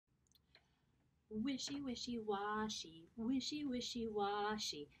Wishy, wishy, washy, wishy, wishy,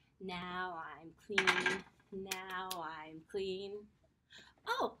 washy. Now I'm clean, now I'm clean.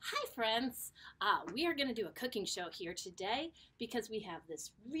 Oh, hi friends! We are going to do a cooking show here today because we have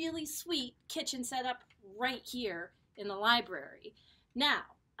this really sweet kitchen setup right here in the library. Now,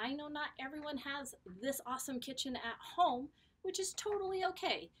 I know not everyone has this awesome kitchen at home, which is totally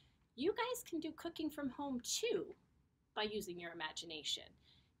okay. You guys can do cooking from home too by using your imagination.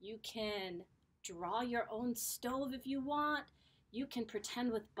 You can draw your own stove if you want. You can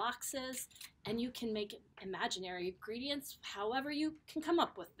pretend with boxes, and you can make imaginary ingredients however you can come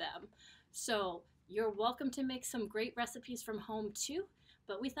up with them. So you're welcome to make some great recipes from home too,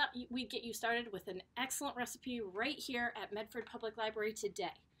 but we thought we'd get you started with an excellent recipe right here at Medford Public Library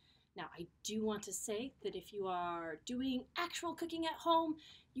today. Now, I do want to say that if you are doing actual cooking at home,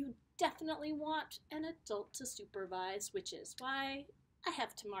 you definitely want an adult to supervise, which is why I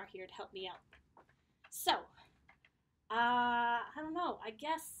have Tamar here to help me out. So, I don't know. I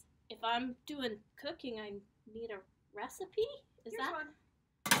guess if I'm doing cooking, I need a recipe? Here's one.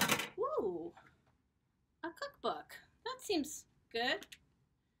 Ooh, a cookbook. That seems good.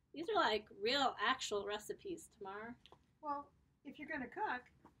 These are like real, actual recipes, Tamar. Well, if you're going to cook.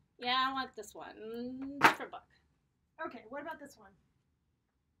 Yeah, I want this one. Different book. Okay, what about this one?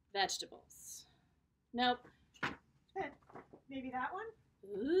 Vegetables. Nope. Maybe that one?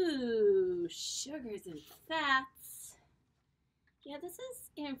 Ooh, sugars and fats. Yeah, this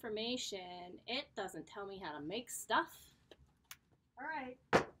is information. It doesn't tell me how to make stuff. All right.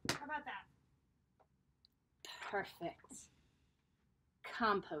 How about that? Perfect.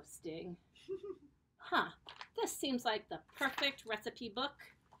 Composting. Huh. This seems like the perfect recipe book.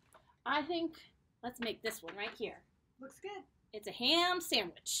 I think let's make this one right here. Looks good. It's a ham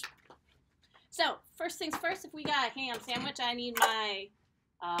sandwich. So, first things first, if we got a ham sandwich, I need my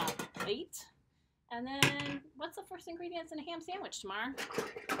plate. And then, what's the first ingredients in a ham sandwich, Tamar?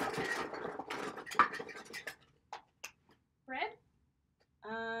 Bread?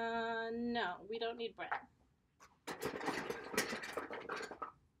 No, we don't need bread.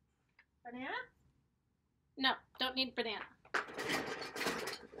 Banana? No, don't need banana.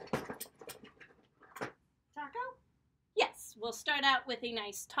 Taco? Yes, we'll start out with a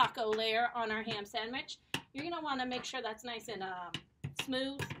nice taco layer on our ham sandwich. You're going to want to make sure that's nice and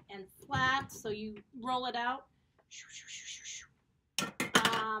smooth and flat, so you roll it out.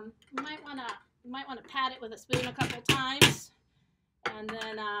 You might want to pat it with a spoon a couple times, and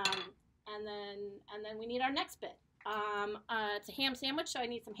then we need our next bit. It's a ham sandwich, so I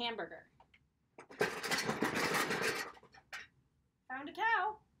need some hamburger. Found a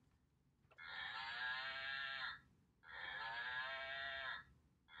cow.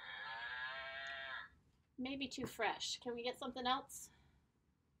 Maybe too fresh. Can we get something else?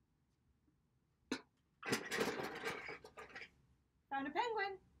 Found a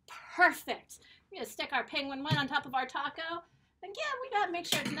penguin. Perfect. We're going to stick our penguin one on top of our taco. Again, we got to make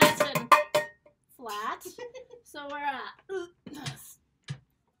sure it's nice and flat. So we're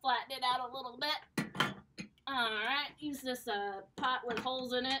flatten it out a little bit. Alright, use this pot with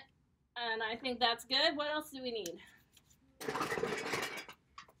holes in it. And I think that's good. What else do we need?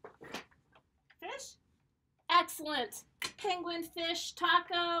 Fish? Excellent. Penguin, fish,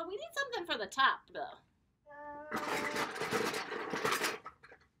 taco. We need something for the top, though.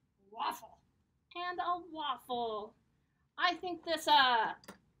 Waffle. And a waffle. I think this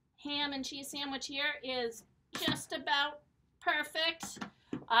ham and cheese sandwich here is just about perfect.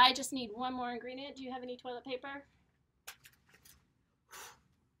 I just need one more ingredient. Do you have any toilet paper?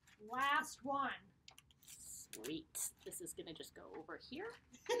 Last one. Sweet. This is going to just go over here.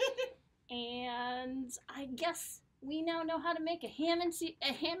 And I guess we now know how to make a ham and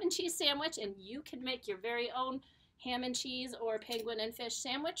cheese sandwich, and you can make your very own ham and cheese or penguin and fish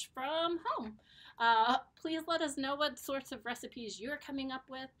sandwich from home. Please let us know what sorts of recipes you're coming up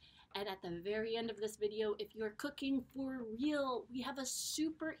with. And at the very end of this video, if you're cooking for real, we have a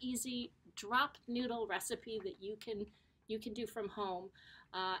super easy drop noodle recipe that you can do from home.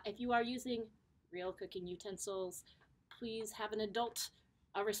 If you are using real cooking utensils, please have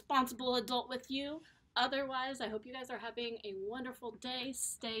a responsible adult with you. Otherwise, I hope you guys are having a wonderful day.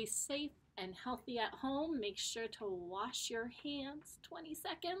 Stay safe and healthy at home. Make sure to wash your hands 20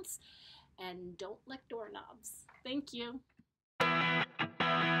 seconds and don't lick doorknobs. Thank you.